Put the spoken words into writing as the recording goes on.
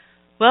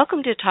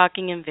Welcome to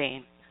Talking in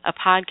Vain, a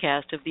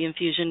podcast of the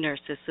Infusion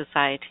Nurses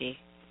Society.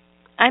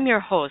 I'm your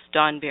host,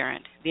 Dawn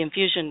Barrett, the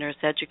Infusion Nurse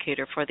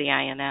Educator for the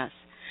INS.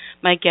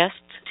 My guests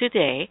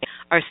today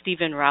are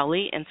Stephen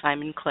Rowley and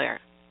Simon Clare.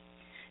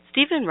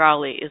 Stephen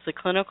Rowley is the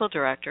Clinical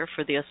Director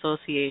for the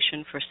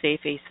Association for Safe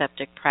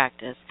Aseptic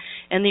Practice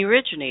and the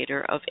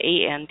originator of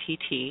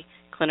ANTT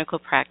Clinical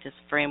Practice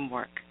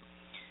Framework.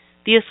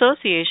 The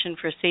Association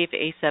for Safe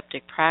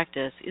Aseptic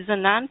Practice is a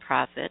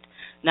nonprofit,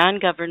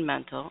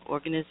 non-governmental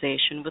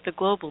organization with a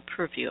global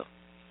purview.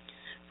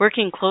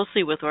 Working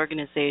closely with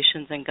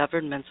organizations and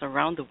governments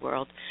around the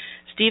world,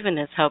 Stephen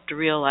has helped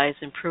realize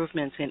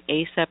improvements in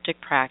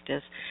aseptic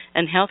practice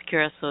and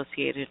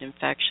healthcare-associated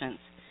infections.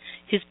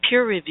 His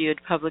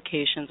peer-reviewed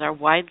publications are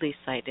widely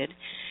cited,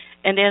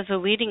 and as a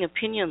leading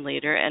opinion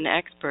leader and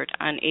expert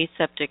on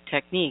aseptic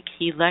technique,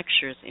 he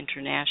lectures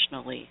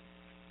internationally.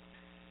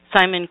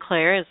 Simon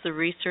Clare is the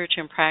Research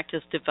and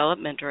Practice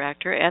Development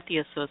Director at the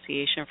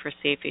Association for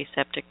Safe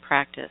Aseptic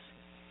Practice.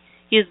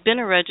 He has been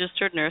a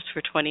registered nurse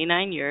for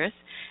 29 years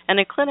and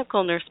a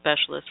clinical nurse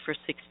specialist for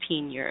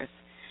 16 years.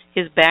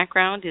 His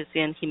background is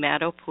in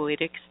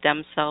hematopoietic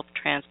stem cell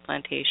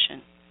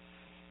transplantation,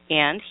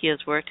 and he has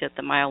worked at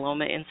the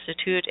Myeloma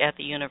Institute at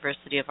the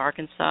University of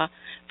Arkansas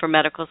for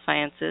Medical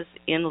Sciences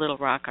in Little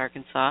Rock,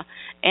 Arkansas,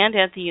 and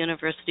at the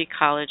University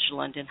College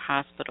London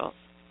Hospitals.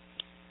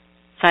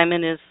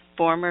 Simon is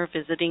former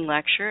visiting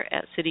lecturer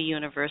at City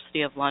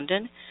University of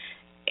London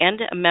and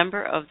a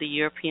member of the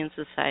European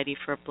Society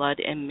for Blood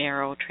and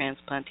Marrow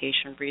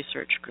Transplantation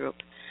Research Group.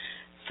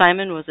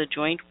 Simon was a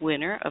joint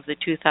winner of the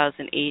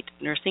 2008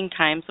 Nursing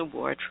Times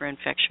Award for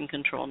Infection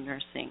Control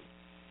Nursing.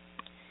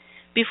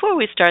 Before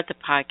we start the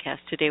podcast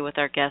today with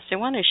our guest, I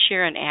want to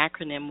share an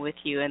acronym with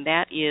you, and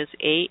that is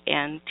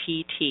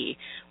ANTT,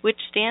 which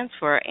stands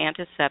for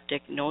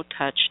Antiseptic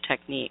No-Touch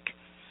Technique.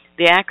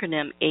 The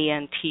acronym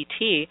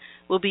ANTT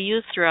will be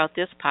used throughout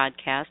this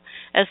podcast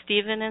as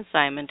Stephen and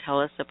Simon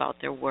tell us about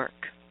their work.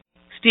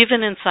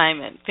 Stephen and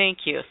Simon, thank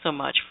you so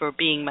much for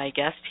being my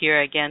guest here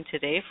again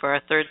today for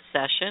our third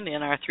session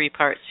in our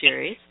three-part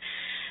series.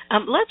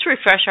 Let's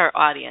refresh our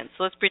audience.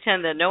 Let's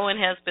pretend that no one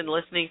has been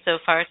listening so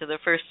far to the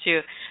first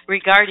two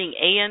regarding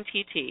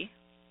ANTT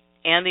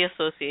and the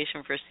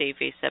Association for Safe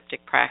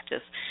Aseptic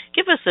Practice.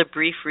 Give us a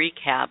brief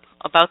recap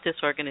about this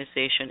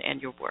organization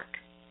and your work.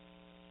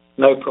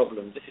 No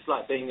problem. This is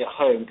like being at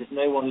home because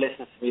no one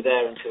listens to me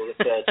there until the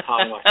third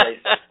time I say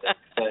something.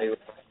 So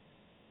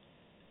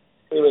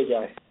here we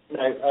go.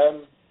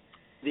 No,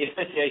 the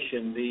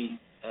Association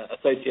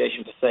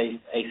for Safe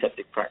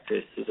Aseptic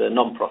Practice is a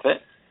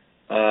non-profit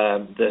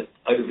that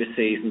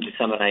oversees and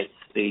disseminates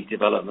the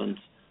development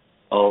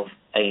of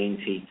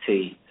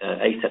ANTT,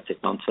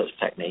 aseptic non-touch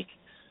technique.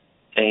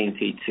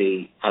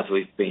 ANTT, as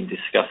we've been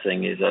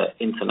discussing, is an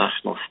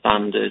international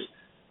standard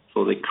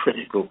for the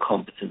critical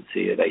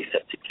competency of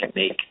aseptic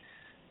technique,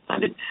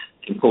 and it's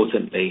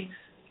importantly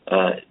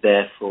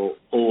there for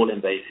all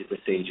invasive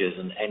procedures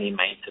and any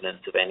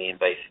maintenance of any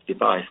invasive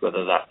device,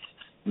 whether that's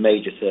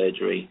major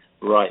surgery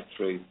right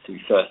through to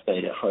first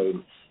aid at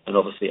home, and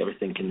obviously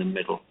everything in the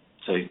middle.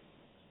 So,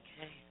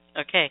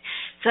 Okay.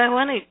 So I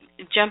want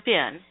to jump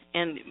in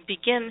and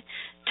begin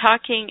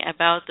talking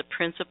about the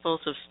principles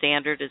of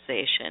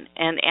standardization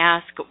and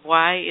ask,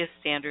 why is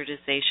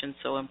standardization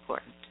so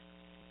important?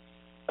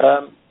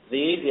 The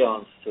easy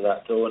answer to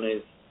that, Dawn,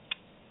 is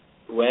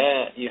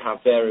where you have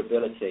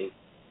variability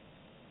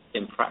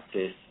in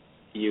practice,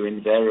 you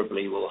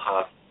invariably will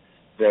have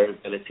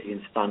variability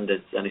in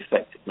standards and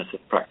effectiveness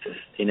of practice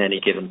in any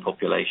given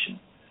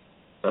population.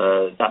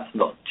 That's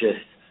not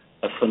just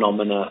a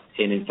phenomena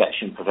in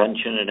infection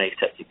prevention and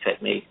aseptic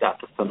technique,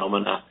 that's a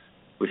phenomena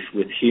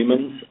with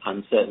humans,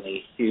 and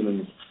certainly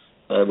humans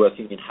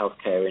working in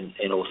healthcare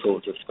in all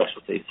sorts of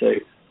specialties. So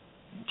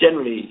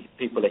generally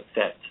people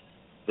accept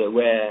that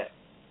where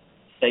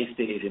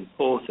safety is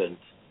important,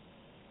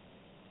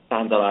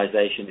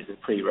 standardization is a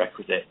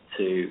prerequisite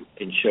to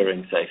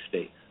ensuring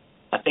safety.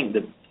 I think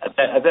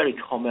a very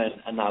common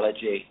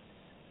analogy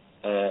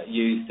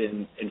used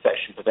in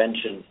infection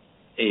prevention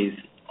is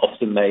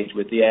often made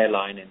with the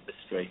airline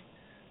industry.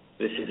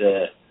 This is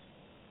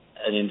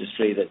an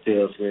industry that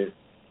deals with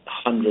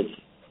hundreds,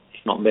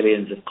 if not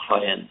millions, of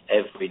clients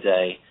every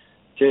day,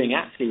 doing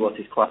actually what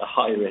is quite a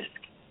high-risk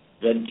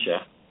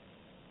venture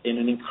in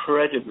an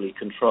incredibly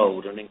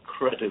controlled and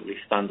incredibly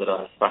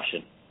standardized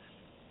fashion.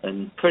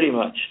 And pretty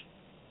much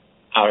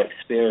our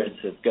experience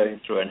of going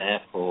through an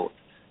airport,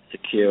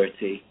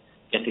 security,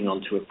 getting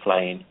onto a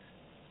plane,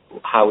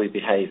 how we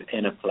behave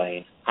in a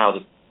plane, how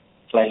the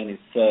plane is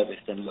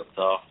serviced and looked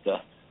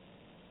after,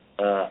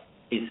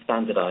 is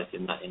standardized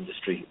in that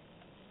industry.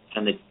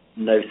 And it's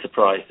no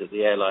surprise that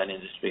the airline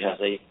industry has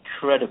an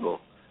incredible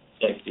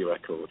safety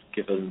record,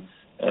 given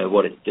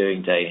what it's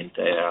doing day in,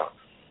 day out.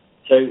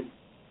 So,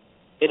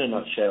 in a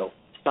nutshell,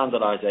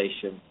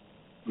 standardization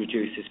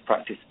reduces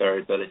practice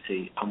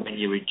variability, and when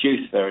you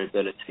reduce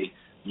variability,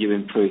 you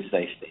improve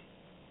safety.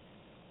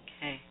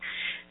 Okay.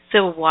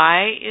 So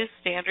why is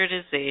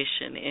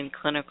standardization in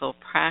clinical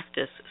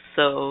practice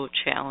so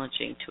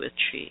challenging to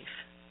achieve?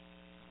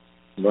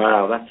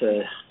 Wow,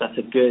 that's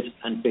a good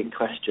and big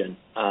question.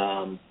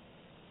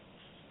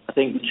 I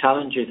think the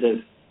challenges of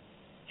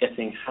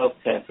getting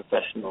healthcare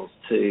professionals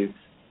to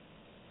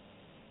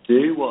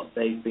do what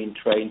they've been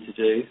trained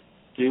to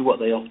do what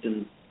they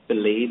often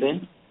believe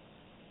in,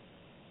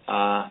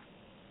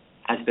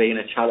 has been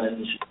a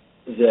challenge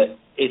that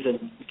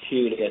isn't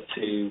peculiar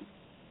to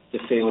the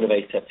field of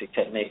aseptic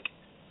technique.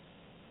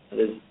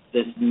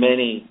 There's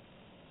many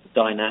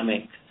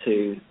dynamics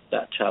to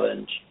that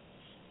challenge.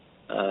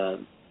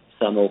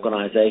 Some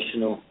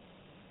organisational.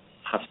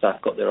 Have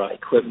staff got the right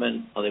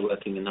equipment? Are they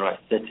working in the right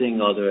setting?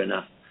 Are there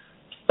enough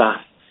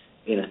staff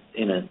in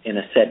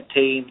a set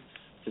team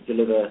to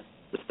deliver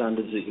the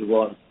standards that you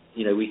want?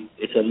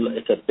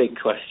 It's a big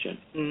question.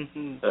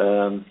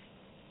 Mm-hmm.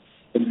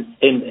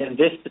 In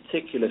this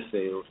particular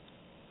field,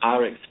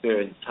 our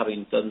experience,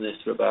 having done this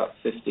for about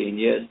 15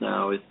 years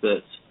now, is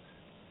that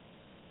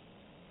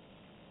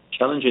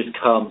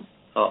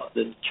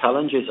the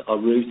challenges are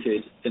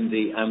rooted in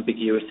the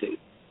ambiguity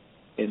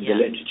in the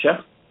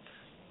literature,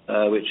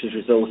 which has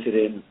resulted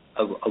in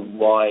a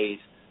wide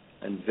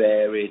and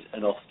varied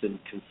and often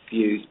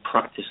confused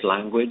practice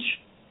language,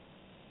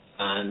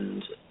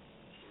 and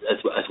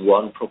as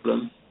one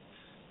problem.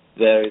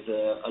 There is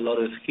a lot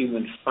of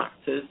human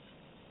factors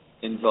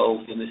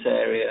involved in this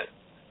area,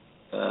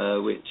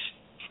 which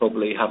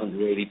probably haven't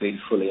really been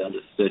fully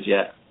understood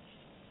yet.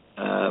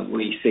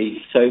 We see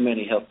so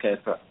many healthcare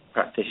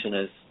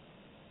practitioners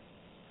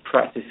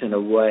practice in a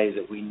way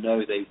that we know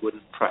they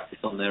wouldn't practice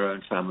on their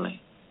own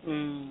family.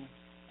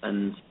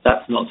 And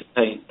that's not to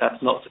paint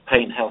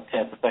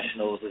healthcare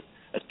professionals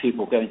as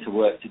people going to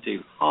work to do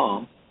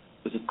harm,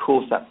 because of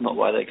course that's not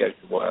why they go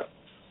to work.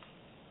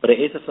 But it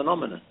is a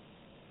phenomenon,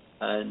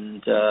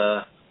 and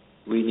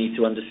we need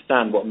to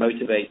understand what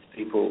motivates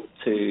people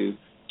to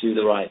do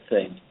the right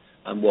thing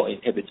and what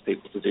inhibits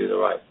people to do the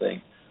right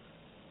thing.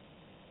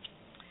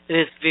 It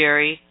is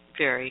very,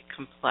 very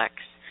complex.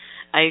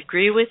 I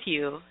agree with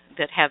you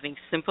that having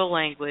simple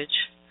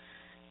language,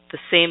 the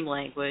same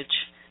language,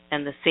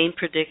 and the same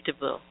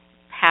predictable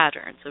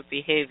patterns of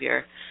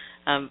behavior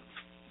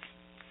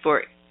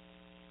for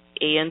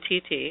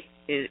ANTT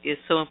is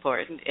so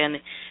important. And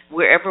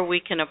wherever we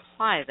can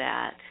apply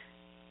that,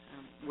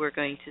 we're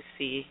going to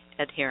see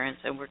adherence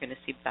and we're going to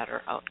see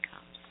better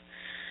outcomes.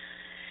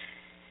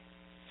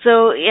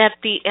 So at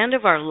the end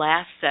of our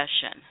last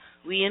session,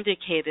 we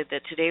indicated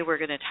that today we're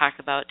going to talk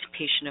about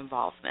patient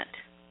involvement.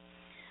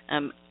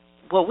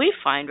 What we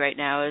find right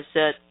now is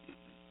that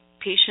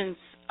patients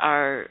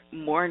are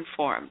more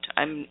informed.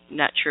 I'm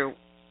not sure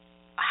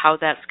how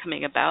that's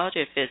coming about,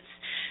 if it's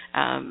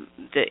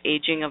the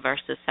aging of our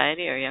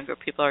society, our younger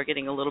people are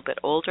getting a little bit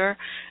older,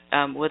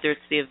 whether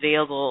it's the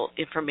available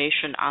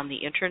information on the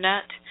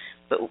internet,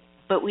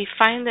 but we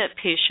find that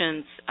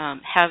patients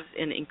have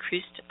an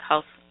increased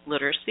health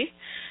literacy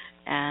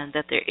and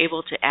that they're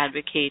able to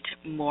advocate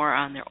more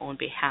on their own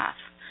behalf.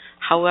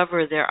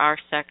 However, there are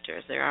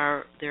sectors, there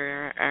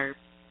are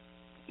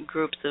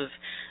groups of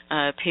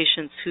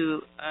patients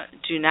who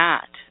do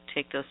not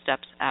take those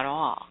steps at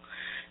all.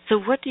 So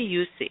what do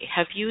you see?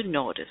 Have you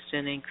noticed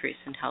an increase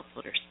in health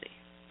literacy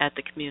at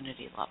the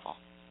community level?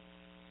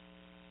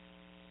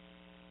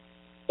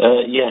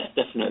 Yes,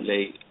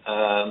 definitely.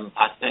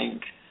 I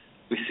think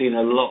we've seen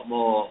a lot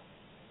more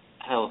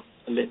health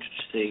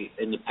literacy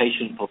in the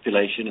patient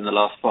population in the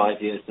last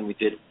 5 years than we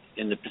did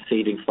in the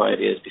preceding 5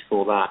 years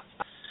before that.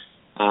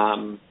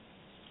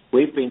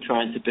 We've been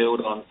trying to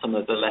build on some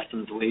of the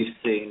lessons we've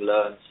seen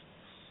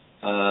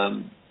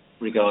learned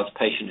regards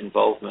patient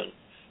involvement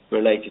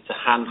related to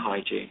hand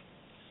hygiene.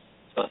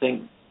 So I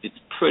think it's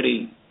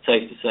pretty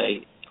safe to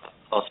say,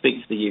 I'll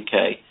speak to the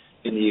UK.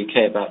 In the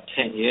UK about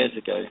 10 years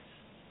ago,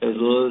 there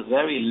was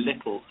very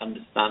little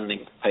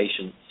understanding of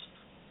patients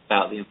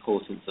about the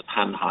importance of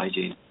hand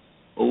hygiene.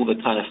 All the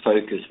kind of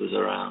focus was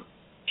around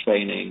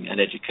training and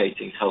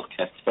educating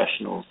healthcare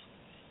professionals.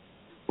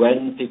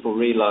 When people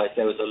realized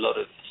there was a lot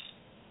of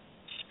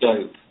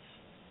scope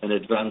and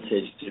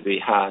advantage to be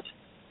had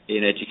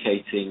in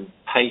educating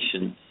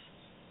patients,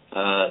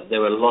 there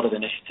were a lot of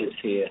initiatives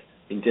here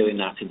in doing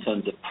that in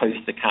terms of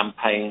poster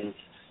campaigns,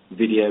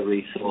 video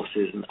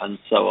resources, and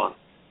so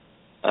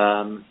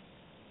on.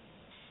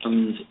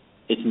 And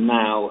it's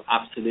now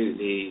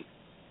absolutely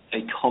a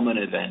common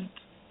event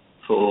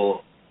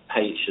for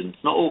patients,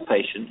 not all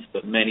patients,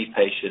 but many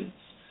patients,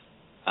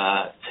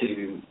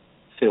 to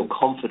feel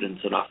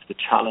confident enough to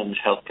challenge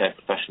healthcare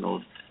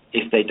professionals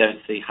if they don't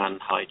see hand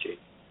hygiene.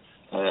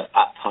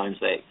 At times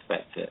they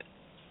expect it.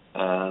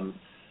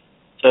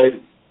 So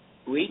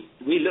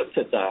we looked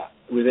at that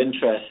with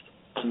interest,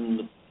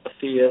 and a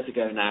few years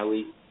ago now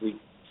we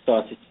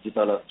started to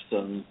develop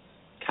some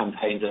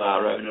campaigns of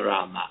our own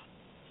around that.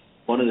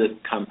 One of the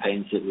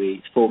campaigns that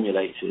we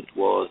formulated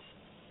was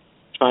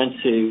trying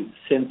to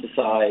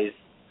synthesize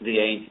the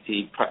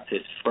ANTT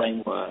practice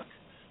framework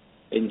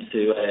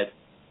into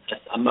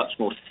a much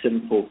more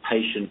simple,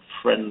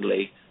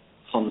 patient-friendly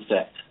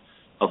concept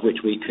of which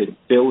we could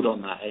build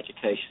on that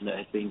education that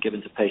has been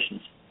given to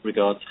patients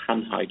regards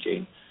hand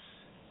hygiene.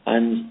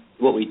 And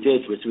what we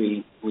did was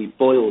we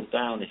boiled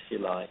down, if you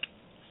like,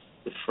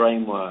 the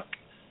framework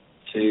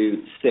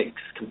to 6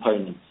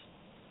 components.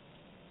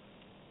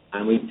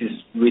 And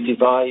we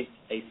devised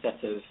a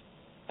set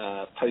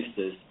of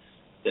posters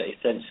that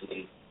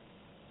essentially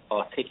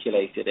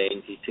articulated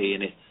ANTT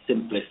in its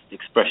simplest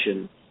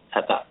expression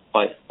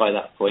by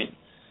that point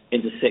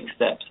into 6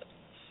 steps.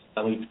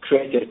 And we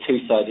created a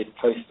 2-sided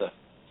poster.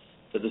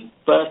 So the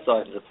first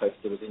side of the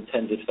poster was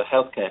intended for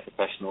healthcare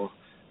professionals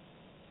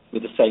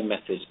with the same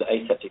message, that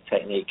aseptic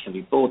technique can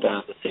be boiled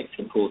down to 6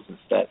 important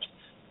steps.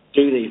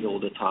 Do these all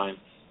the time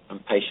and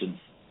patients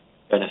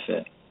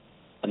benefit.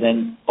 And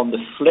then on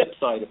the flip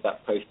side of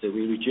that poster,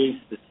 we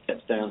reduced the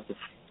steps down to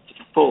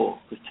 4,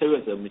 because 2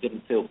 of them we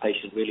didn't feel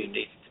patient really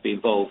needed to be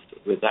involved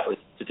with. That was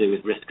to do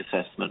with risk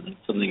assessment and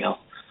something else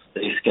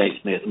that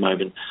escapes me at the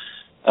moment.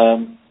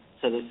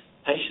 So the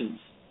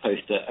patient's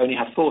poster only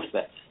had 4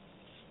 steps,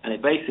 and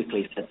it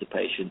basically said to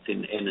patients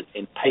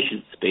in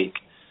patient speak,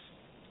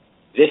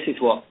 this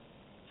is what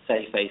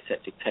safe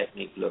aseptic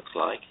technique looks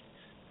like.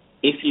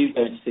 If you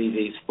don't see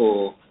these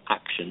 4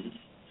 actions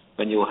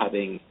when you're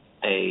having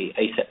a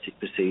aseptic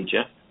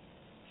procedure,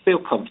 feel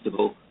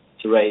comfortable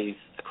to raise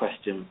a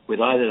question with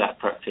either that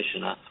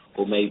practitioner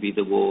or maybe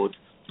the ward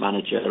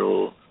manager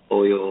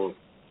or your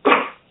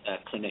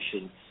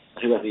clinician,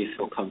 whoever you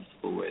feel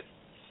comfortable with.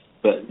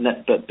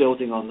 But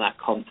building on that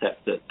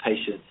concept that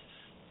patients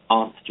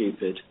aren't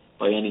stupid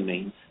by any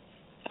means,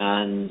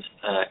 and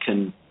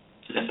can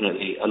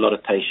definitely, a lot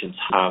of patients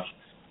have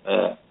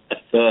a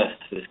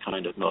thirst for this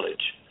kind of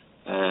knowledge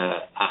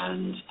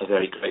and are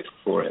very grateful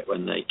for it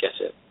when they get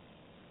it.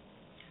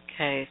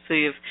 Okay, so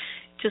you've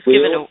just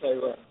given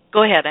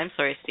go ahead, I'm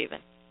sorry, Stephen.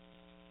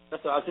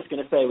 That's what I was just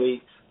going to say.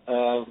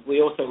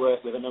 We also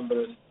work with a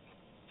number of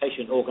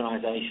patient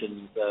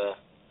organisations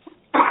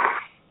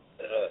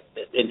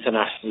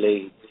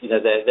internationally. You know,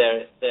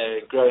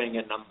 they're growing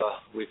in number.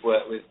 We've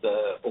worked with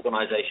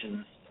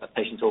organisations,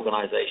 patient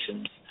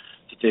organisations,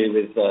 to do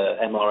with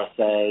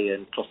MRSA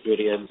and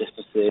Clostridium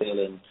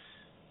difficile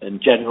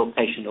and general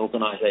patient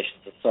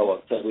organisations and so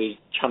on. So we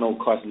channel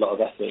quite a lot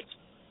of effort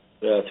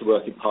to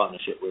work in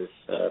partnership with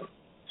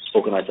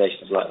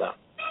organisations like that.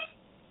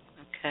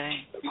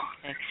 Okay.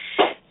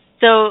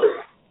 So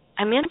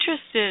I'm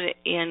interested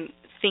in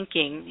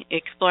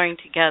exploring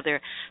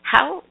together,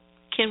 how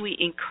can we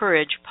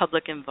encourage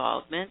public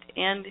involvement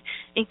and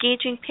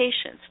engaging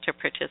patients to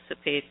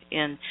participate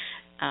in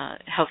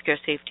healthcare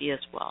safety as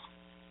well?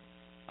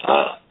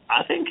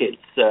 I think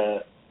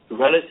it's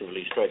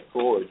relatively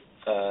straightforward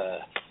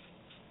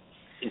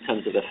in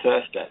terms of the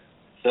first step.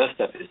 First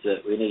step is that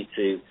we need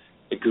to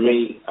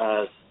agree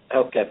as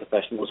healthcare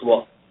professionals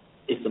what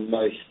is the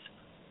most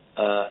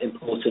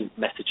important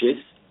messages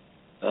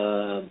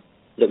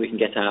that we can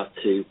get out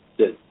to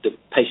the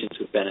patients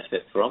would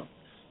benefit from,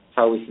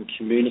 how we can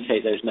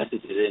communicate those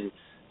messages in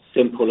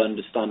simple,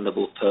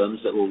 understandable terms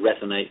that will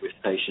resonate with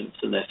patients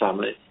and their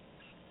families.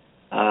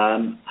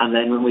 And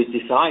then when we've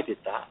decided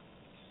that,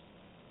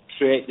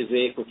 create the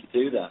vehicle to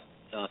do that.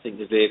 I think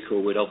the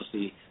vehicle would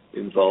obviously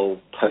involve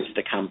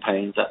poster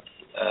campaigns. That's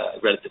a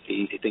relatively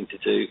easy thing to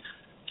do.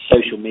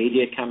 Social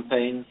media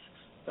campaigns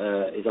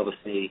is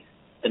obviously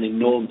an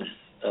enormous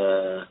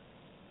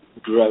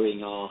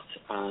growing art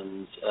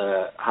and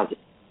has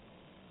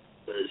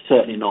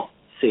certainly not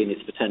seen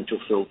its potential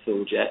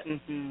fulfilled yet.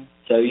 Mm-hmm.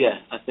 So, yeah,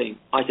 I think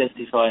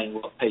identifying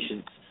what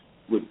patients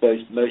would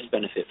most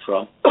benefit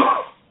from,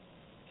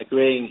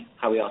 agreeing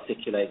how we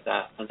articulate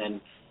that, and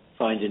then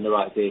finding the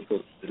right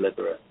vehicles to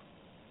deliver it.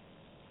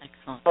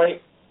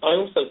 Excellent. I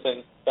also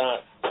think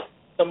that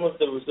some of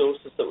the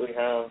resources that we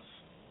have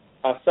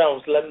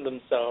ourselves lend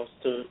themselves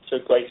to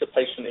greater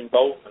patient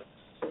involvement.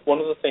 One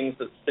of the things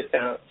that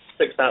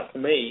sticks out to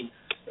me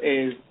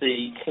is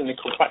the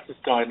clinical practice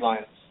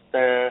guidelines.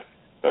 They're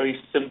very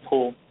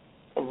simple,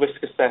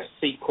 risk-assessed,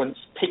 sequence,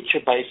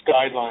 picture-based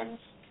guidelines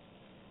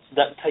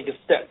that take a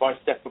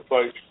step-by-step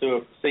approach to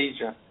a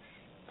procedure.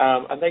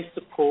 And they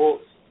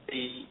support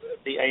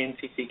the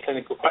ANTT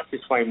clinical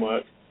practice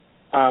framework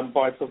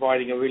by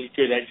providing a really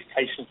good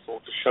education tool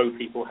to show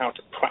people how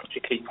to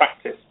practically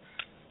practice.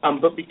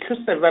 But because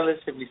they're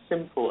relatively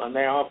simple and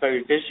they are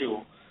very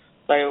visual,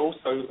 they are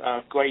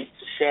also great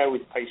to share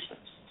with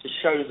patients, to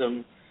show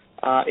them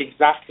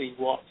exactly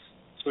what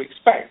to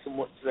expect and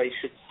what they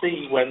should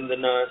see when the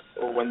nurse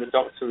or when the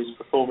doctor is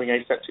performing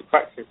aseptic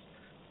practice.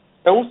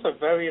 They're also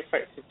very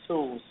effective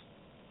tools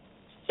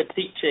for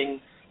teaching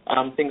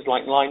things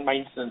like line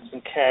maintenance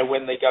and care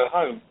when they go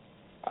home.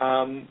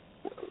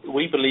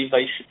 We believe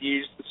they should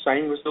use the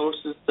same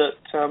resources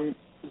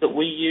that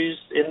we use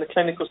in the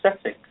clinical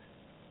setting.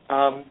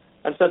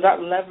 And so that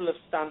level of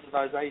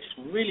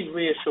standardization really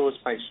reassures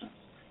patients.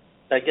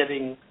 They're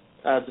getting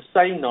the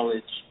same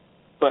knowledge,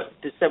 but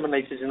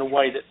disseminated in a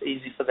way that's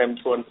easy for them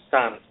to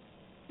understand.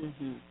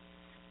 Mm-hmm.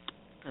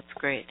 That's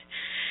great.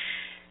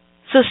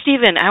 So,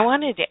 Stephen, I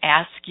wanted to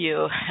ask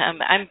you,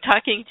 I'm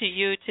talking to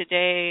you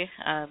today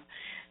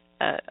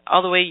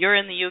all the way, you're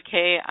in the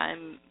UK,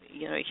 I'm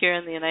here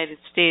in the United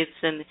States,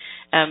 and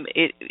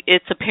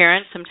it's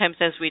apparent sometimes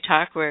as we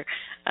talk we're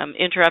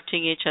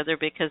interrupting each other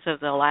because of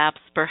the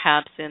lapse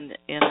perhaps in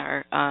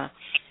our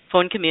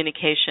phone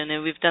communication,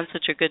 and we've done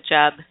such a good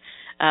job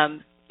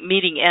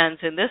meeting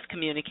ends in this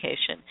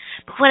communication.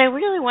 But what I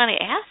really want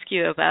to ask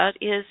you about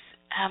is,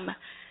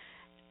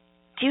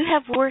 do you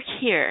have work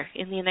here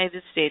in the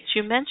United States?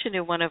 You mentioned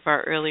in one of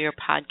our earlier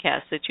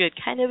podcasts that you had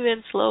kind of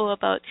been slow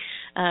about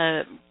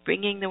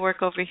bringing the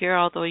work over here,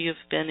 although you've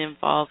been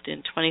involved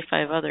in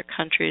 25 other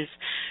countries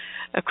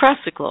across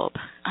the globe.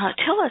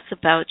 Tell us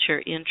about your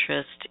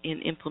interest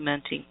in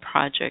implementing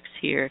projects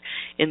here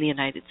in the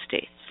United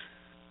States.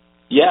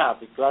 Yeah, I'd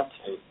be glad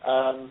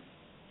to.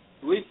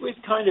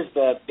 We've kind of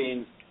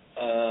been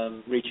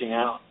reaching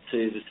out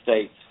to the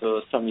States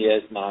for some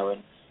years now,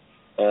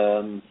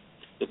 and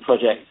the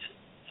project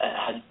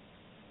has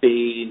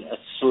been a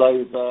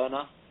slow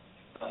burner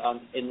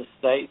in the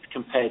States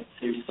compared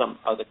to some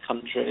other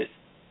countries.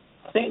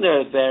 I think there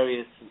are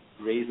various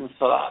reasons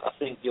for that. I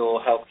think your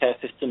healthcare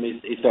system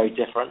is very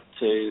different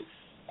to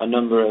a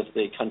number of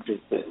the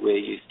countries that we're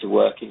used to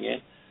working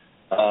in.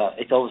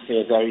 It's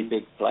obviously a very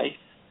big place,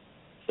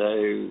 so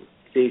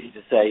it's easy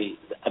to say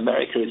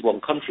America is one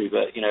country,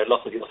 but a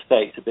lot of your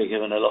states are bigger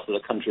than a lot of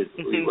the countries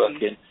that we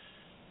work in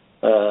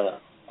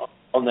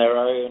on their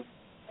own.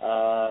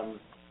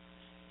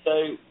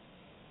 So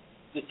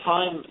the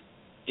time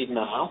is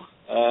now.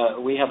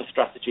 We have a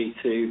strategy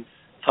to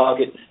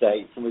target the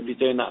States, and we've been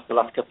doing that for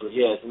the last couple of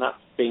years, and that's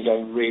been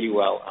going really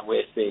well, and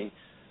we're seeing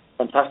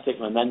fantastic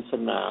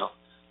momentum now,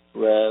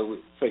 where,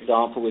 for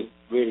example, we've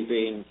really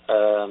been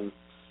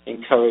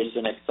encouraged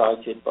and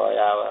excited by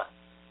our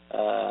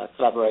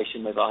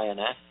collaboration with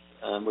INS.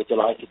 We're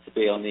delighted to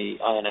be on the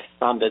INS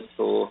standards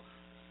for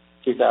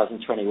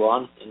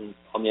 2021 and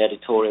on the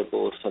editorial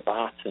board for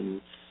that,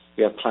 and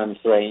we have plans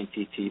for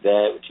ANTT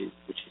there, which is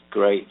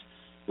great.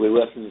 We're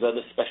working with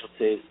other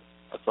specialties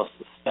across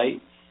the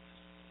States.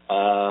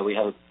 We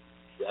have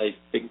a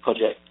big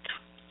project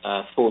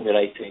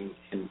formulating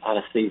in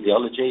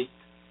anesthesiology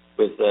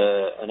with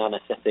an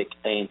anaesthetic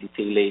ANTT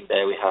lead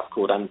there we have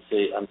called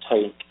Anthony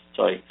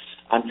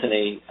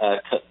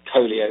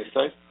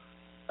Colioso.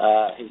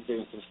 He's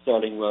doing some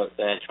sterling work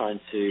there trying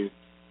to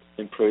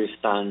improve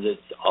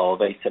standards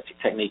of aseptic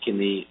technique in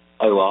the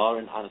OR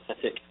and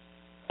anaesthetic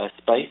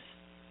space.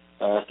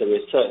 So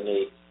we're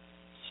certainly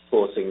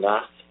supporting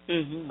that.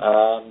 Mm-hmm.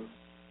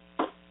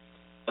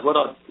 What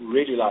I'd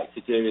really like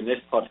to do in this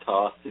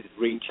podcast is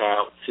reach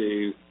out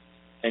to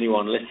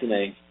anyone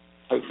listening.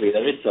 Hopefully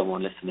there is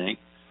someone listening.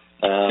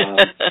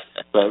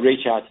 But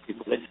reach out to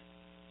people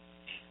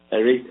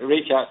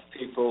reach out to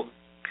people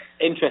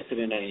interested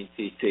in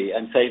ANTT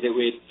and say that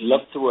we'd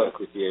love to work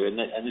with you, and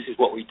this is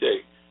what we do.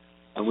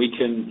 And we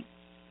can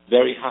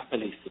very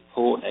happily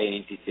support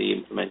ANTT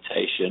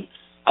implementation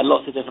at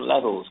lots of different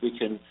levels. We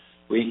can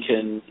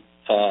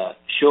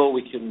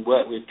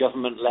work with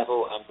government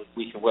level, and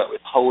we can work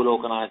with whole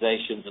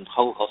organisations and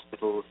whole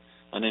hospitals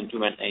and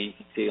implement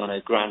ANTT on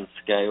a grand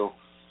scale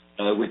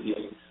with you.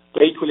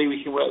 But equally,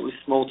 we can work with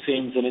small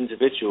teams and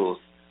individuals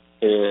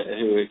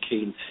who are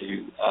keen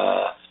to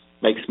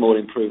make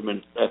small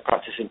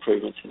practice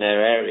improvements in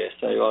their area.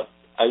 So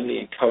I only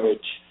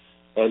encourage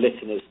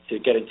listeners to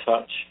get in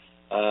touch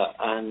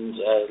and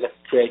let's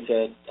create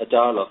a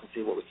dialogue and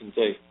see what we can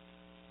do.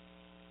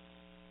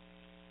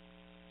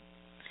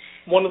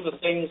 One of the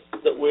things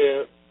that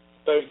we're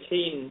very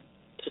keen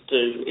to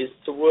do is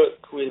to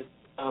work with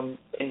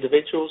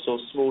individuals or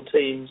small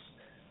teams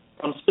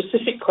on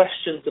specific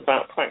questions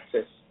about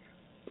practice.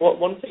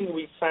 One thing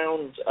we've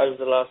found over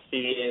the last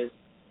few years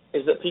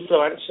is that people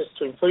are anxious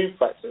to improve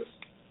practice,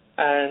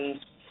 and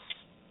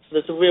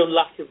there's a real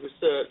lack of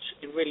research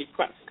in really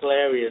practical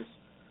areas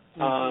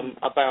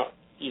about,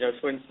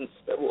 for instance,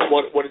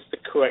 what is the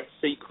correct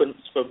sequence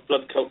for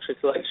blood culture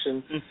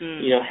collection?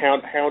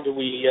 Mm-hmm. How do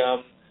we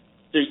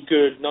do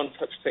good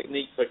non-touch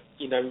technique for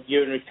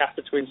urinary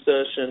catheter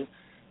insertion?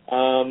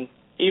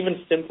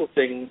 Even simple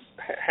things,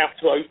 how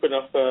to open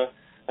up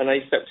an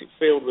aseptic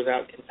field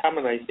without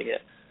contaminating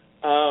it.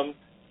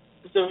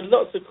 So there are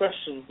lots of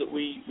questions that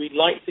we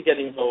like to get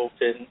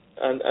involved in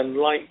and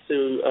like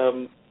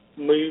to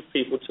move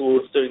people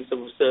towards doing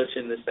some research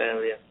in this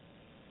area,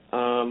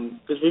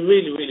 because we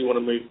really, really want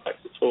to move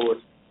practice forward.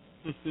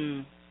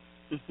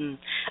 Mm-hmm. Mm-hmm.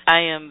 I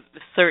am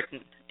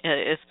certain,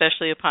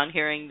 especially upon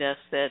hearing this,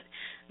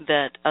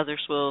 that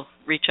others will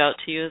reach out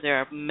to you. There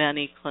are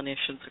many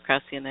clinicians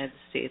across the United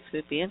States who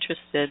would be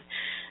interested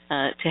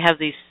to have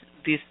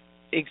these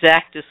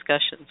exact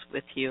discussions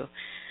with you.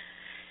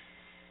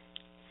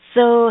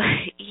 So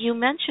you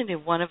mentioned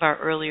in one of our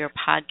earlier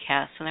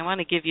podcasts, and I want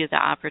to give you the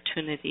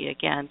opportunity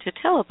again to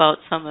tell about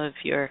some of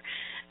your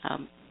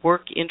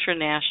work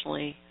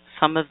internationally,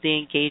 some of the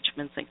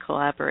engagements and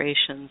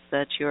collaborations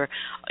that you're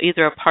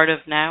either a part of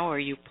now or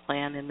you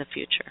plan in the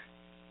future.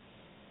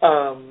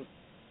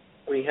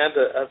 We had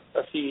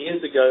a few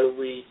years ago,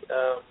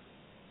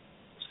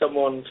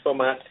 someone from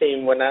our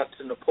team went out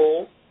to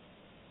Nepal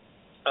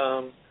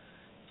to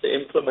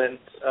implement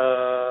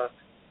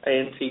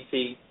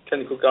ANTT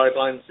clinical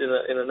guidelines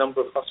in a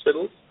number of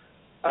hospitals,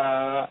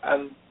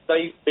 and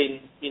they've been,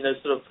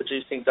 sort of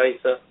producing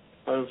data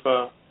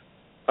over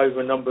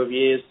a number of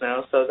years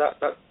now. So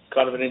that's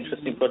kind of an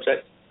interesting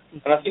project,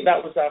 and I think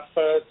that was our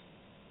first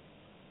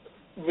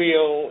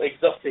real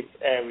exotic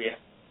area.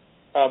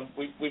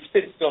 We've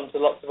since gone to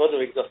lots of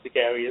other exotic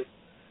areas,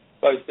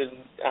 both in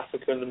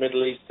Africa and the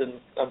Middle East and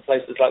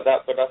places like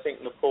that. But I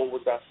think Nepal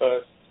was our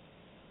first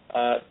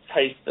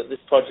taste that this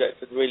project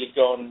had really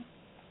gone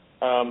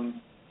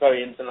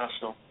very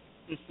international.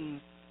 Mm-hmm.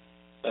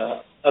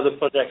 Other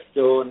projects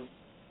done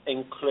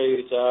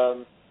include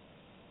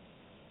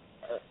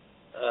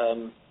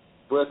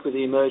work with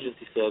the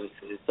emergency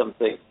services is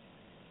something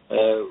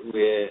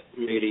we're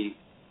really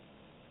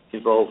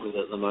involved with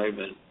at the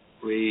moment.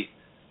 We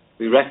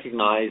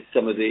recognise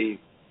some of the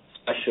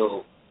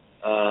special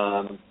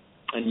and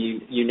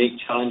unique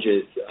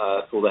challenges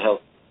for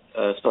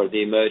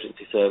the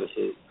emergency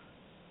services,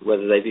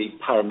 whether they be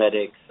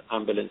paramedics,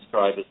 ambulance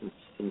drivers,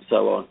 and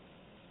so on.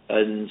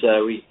 And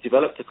we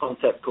developed a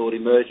concept called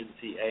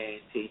Emergency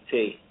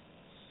ANCT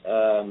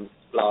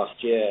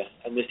last year,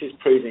 and this is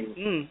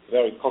proving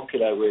very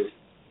popular with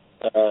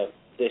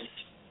this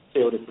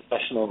field of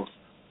professionals.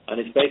 And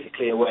it's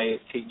basically a way of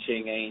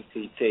teaching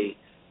ANCT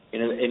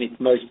in its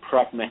most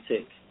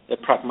pragmatic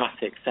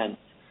sense.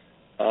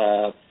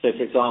 So,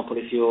 for example,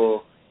 if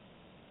you're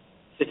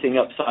sitting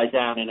upside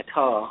down in a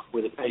car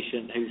with a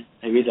patient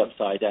who is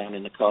upside down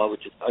in the car,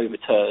 which is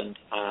overturned,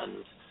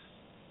 and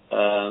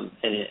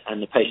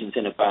the patient's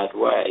in a bad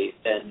way,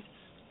 then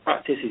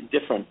practice is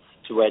different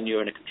to when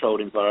you're in a controlled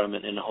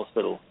environment in a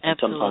hospital.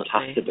 Absolutely. And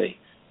sometimes has to be.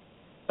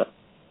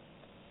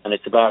 And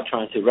it's about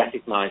trying to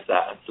recognise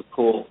that and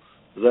support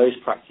those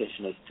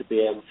practitioners to be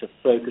able to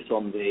focus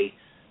on the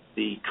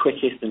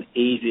quickest and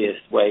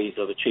easiest ways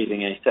of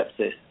achieving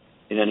asepsis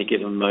in any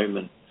given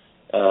moment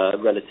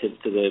relative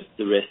to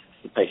the risks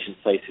the patient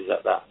faces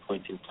at that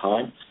point in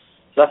time.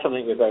 So that's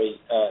something we're very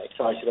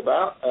excited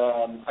about.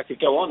 I could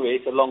go on with,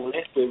 it's a long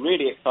list. We're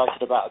really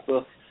excited about a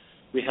book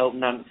we helped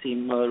Nancy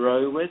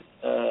Moreau with,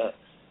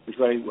 who's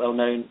very well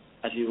known,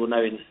 as you will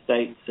know, in the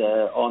States,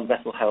 on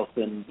vessel health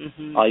and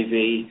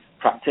IV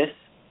practice.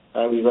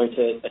 We wrote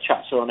a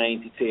chapter on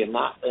ANCT and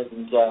that,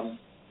 and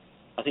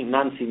I think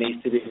Nancy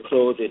needs to be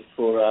applauded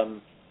for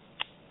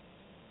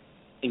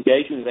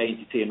engaging with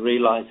ANCT and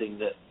realising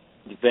that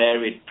the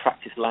varied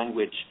practice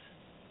language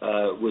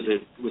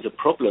was a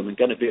problem and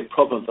going to be a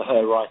problem for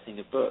her writing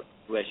a book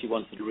where she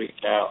wanted to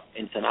reach out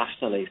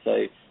internationally.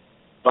 So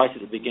right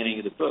at the beginning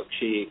of the book,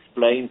 she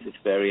explains this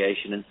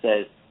variation and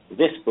says,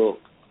 this book,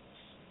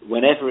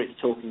 whenever it's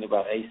talking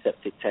about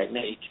aseptic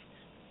technique,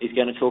 is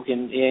going to talk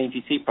in the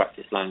ANCT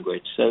practice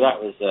language. So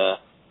that was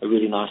a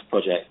really nice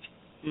project.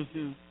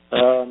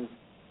 Mm-hmm.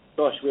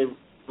 We're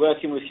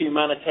working with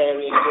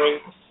humanitarian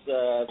groups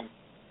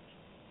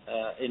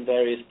in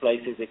various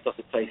places,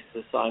 exotic places,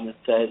 as Simon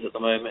says, at the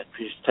moment,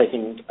 which is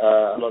taking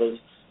a lot of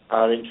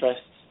our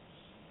interest.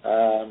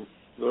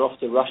 We're off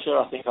to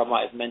Russia. I think I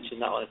might have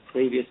mentioned that on a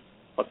previous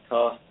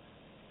podcast.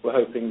 We're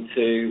hoping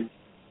to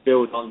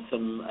build on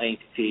some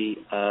ANCT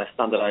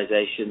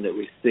standardization that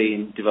we've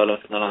seen develop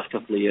in the last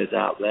couple of years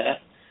out there.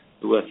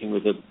 We're working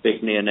with a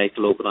big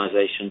neonatal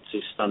organization to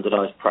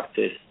standardize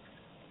practice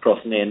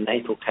across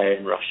neonatal care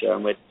in Russia,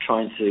 and we're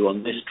trying to,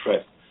 on this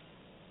trip,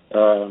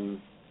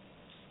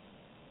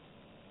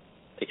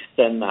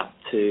 extend that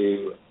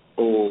to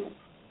all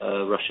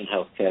Russian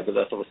healthcare, but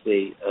that's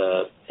obviously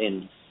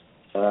in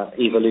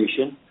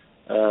evolution,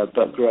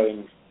 but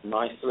growing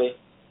nicely.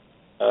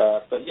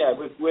 But yeah,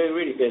 we're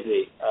really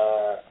busy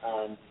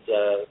and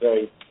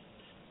very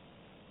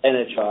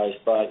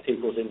energized by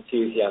people's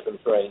enthusiasm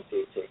for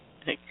ANCT.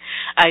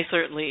 I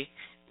certainly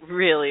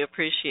really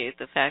appreciate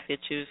the fact that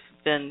you've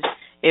been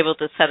able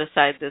to set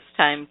aside this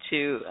time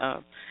to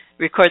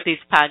record these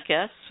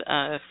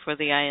podcasts for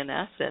the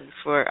INS and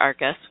for our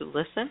guests who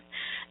listen.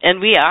 And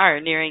we are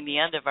nearing the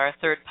end of our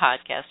third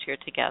podcast here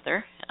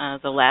together,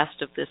 the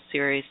last of this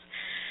series.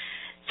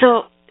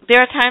 So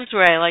there are times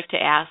where I like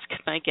to ask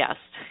my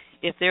guests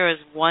if there is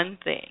one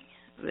thing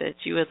that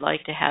you would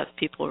like to have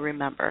people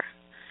remember.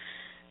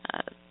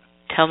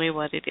 Tell me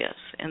what it is.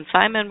 And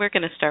Simon, we're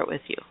going to start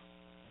with you.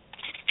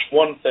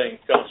 One thing,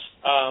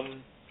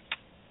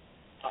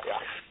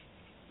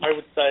 I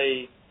would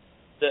say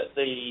that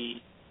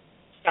the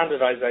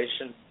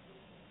standardization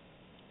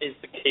is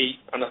the key,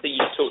 and I think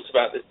you talked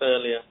about this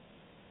earlier,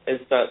 is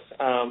that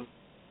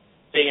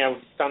being able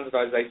to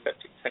standardize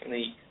aseptic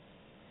technique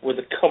with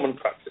a common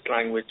practice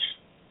language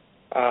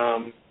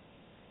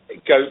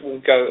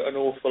will go an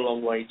awful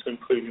long way to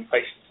improving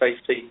patient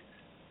safety.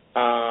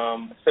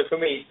 So for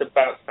me, it's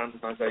about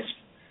standardization.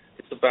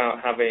 It's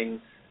about having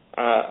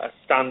a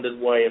standard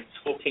way of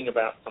talking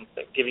about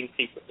something, giving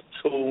people the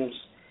tools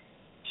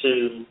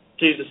to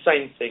do the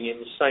same thing in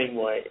the same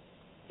way,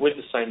 with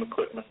the same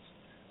equipment,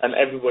 and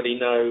everybody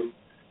know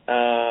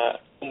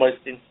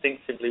almost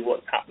instinctively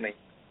what's happening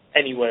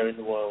anywhere in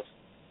the world.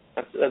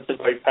 That's a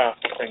very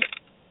powerful thing.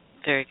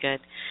 Very good.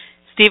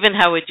 Stephen,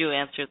 how would you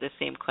answer the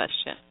same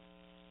question?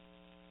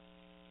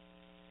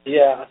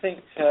 Yeah, I think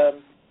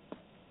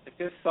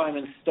because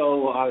Simon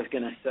stole what I was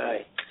going to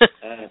say,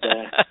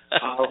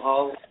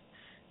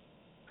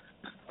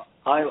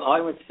 I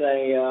would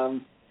say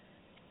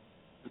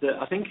that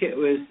I think it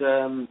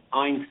was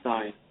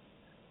Einstein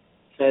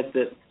said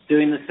that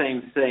doing the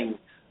same thing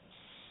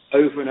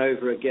over and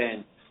over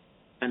again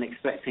and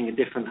expecting a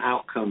different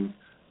outcome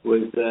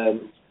was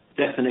the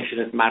definition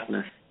of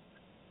madness.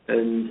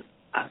 And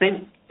I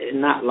think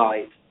in that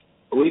light,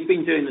 we've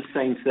been doing the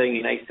same thing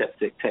in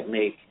aseptic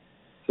technique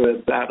for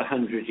about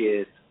 100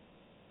 years.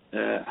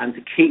 And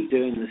to keep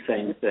doing the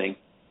same thing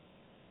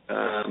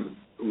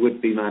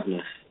would be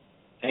madness.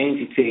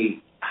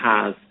 ANGT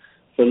has,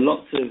 for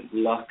lots of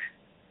luck,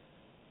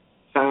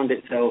 found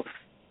itself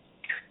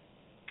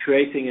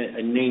creating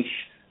a niche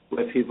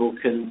where people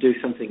can do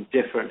something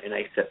different in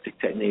aseptic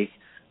technique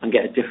and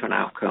get a different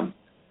outcome.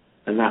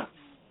 And that's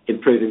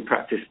improving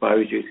practice by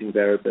reducing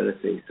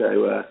variability.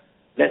 So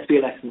let's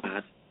be less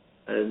mad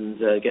and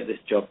get this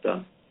job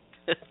done.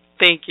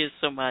 Thank you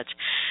so much.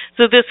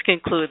 So this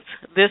concludes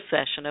this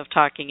session of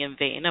Talking in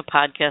Vein, a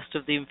podcast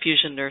of the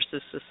Infusion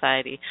Nurses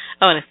Society.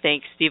 I want to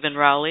thank Stephen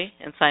Rowley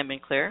and Simon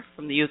Clare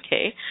from the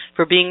UK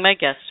for being my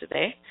guests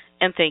today,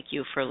 and thank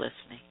you for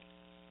listening.